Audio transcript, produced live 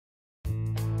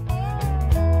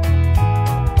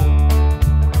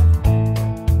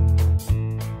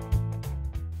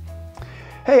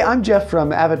Hey, I'm Jeff from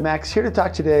AvidMax, here to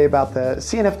talk today about the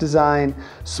CNF Design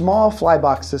small fly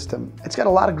box system. It's got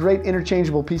a lot of great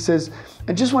interchangeable pieces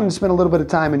and just wanted to spend a little bit of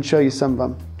time and show you some of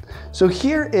them. So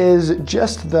here is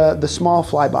just the small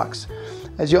fly box.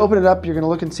 As you open it up, you're going to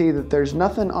look and see that there's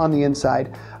nothing on the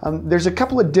inside. There's a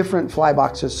couple of different fly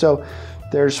boxes. So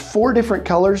there's 4 different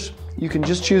colors. You can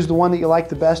just choose the one that you like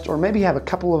the best, or maybe have a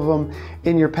couple of them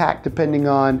in your pack depending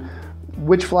on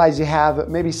which flies you have.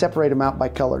 Maybe separate them out by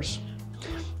colors.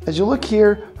 As you look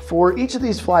here, for each of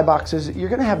these fly boxes, you're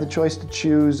going to have the choice to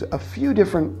choose a few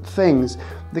different things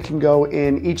that can go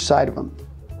in each side of them.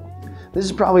 This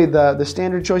is probably the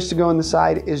standard choice to go in the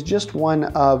side, is just one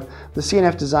of the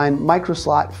CNF Design micro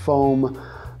slot foam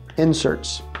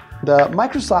inserts. The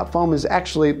micro slot foam is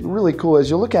actually really cool.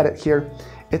 As you look at it here,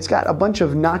 it's got a bunch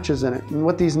of notches in it, and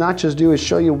what these notches do is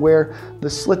show you where the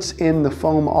slits in the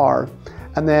foam are.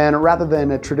 And then rather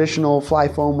than a traditional fly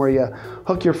foam where you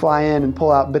hook your fly in and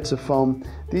pull out bits of foam,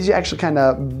 these you actually kind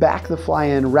of back the fly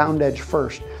in round edge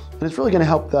first. And it's really going to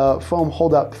help the foam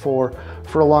hold up for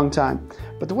a long time.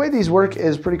 But the way these work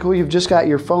is pretty cool. You've just got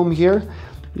your foam here.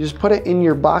 You just put it in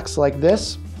your box like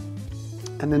this,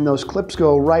 and then those clips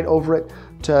go right over it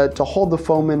to hold the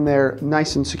foam in there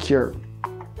nice and secure.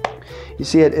 You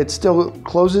see it still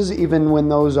closes even when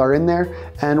those are in there,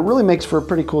 and it really makes for a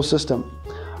pretty cool system.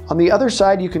 On the other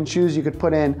side, you can choose, you could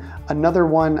put in another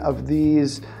one of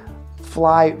these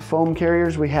fly foam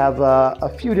carriers. We have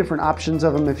a few different options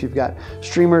of them if you've got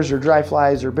streamers or dry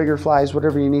flies or bigger flies,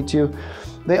 whatever you need to.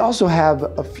 They also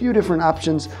have a few different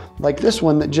options like this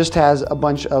one that just has a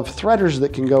bunch of threaders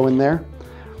that can go in there,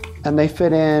 and they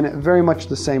fit in very much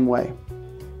the same way.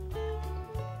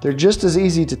 They're just as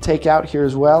easy to take out here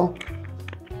as well.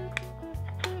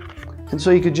 And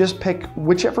so you could just pick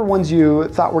whichever ones you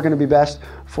thought were going to be best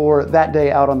for that day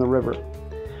out on the river.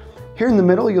 Here in the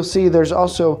middle, you'll see there's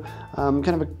also kind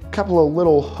of a couple of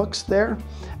little hooks there.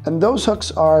 And those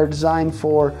hooks are designed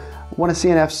for one of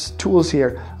CNF's tools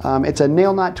here. It's a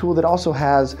nail knot tool that also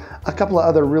has a couple of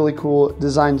other really cool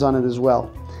designs on it as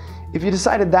well. If you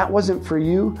decided that wasn't for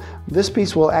you, this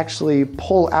piece will actually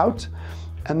pull out,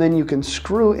 and then you can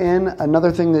screw in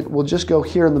another thing that will just go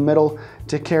here in the middle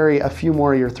to carry a few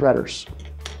more of your threaders.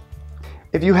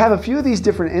 If you have a few of these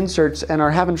different inserts and are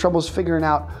having troubles figuring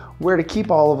out where to keep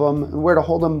all of them and where to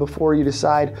hold them before you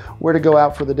decide where to go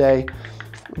out for the day,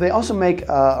 they also make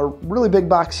a really big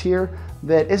box here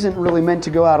that isn't really meant to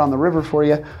go out on the river for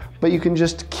you, but you can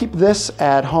just keep this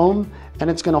at home, and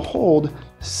it's going to hold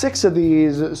 6 of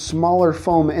these smaller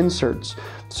foam inserts.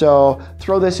 So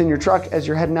throw this in your truck as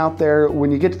you're heading out there.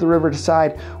 When you get to the river,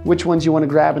 decide which ones you want to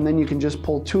grab, and then you can just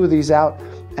pull 2 of these out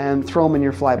and throw them in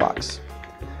your fly box.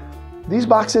 These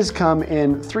boxes come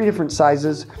in 3 different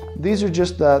sizes. These are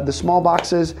just the small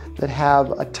boxes that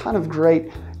have a ton of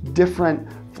great different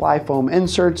fly foam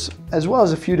inserts, as well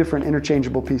as a few different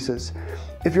interchangeable pieces.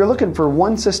 If you're looking for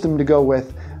one system to go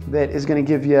with that is going to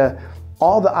give you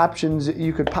all the options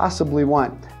you could possibly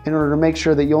want in order to make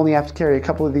sure that you only have to carry a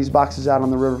couple of these boxes out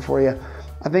on the river for you,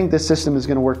 I think this system is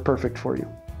going to work perfect for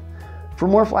you. For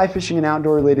more fly fishing and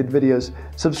outdoor related videos,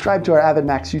 subscribe to our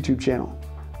AvidMax YouTube channel.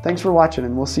 Thanks for watching,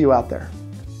 and we'll see you out there.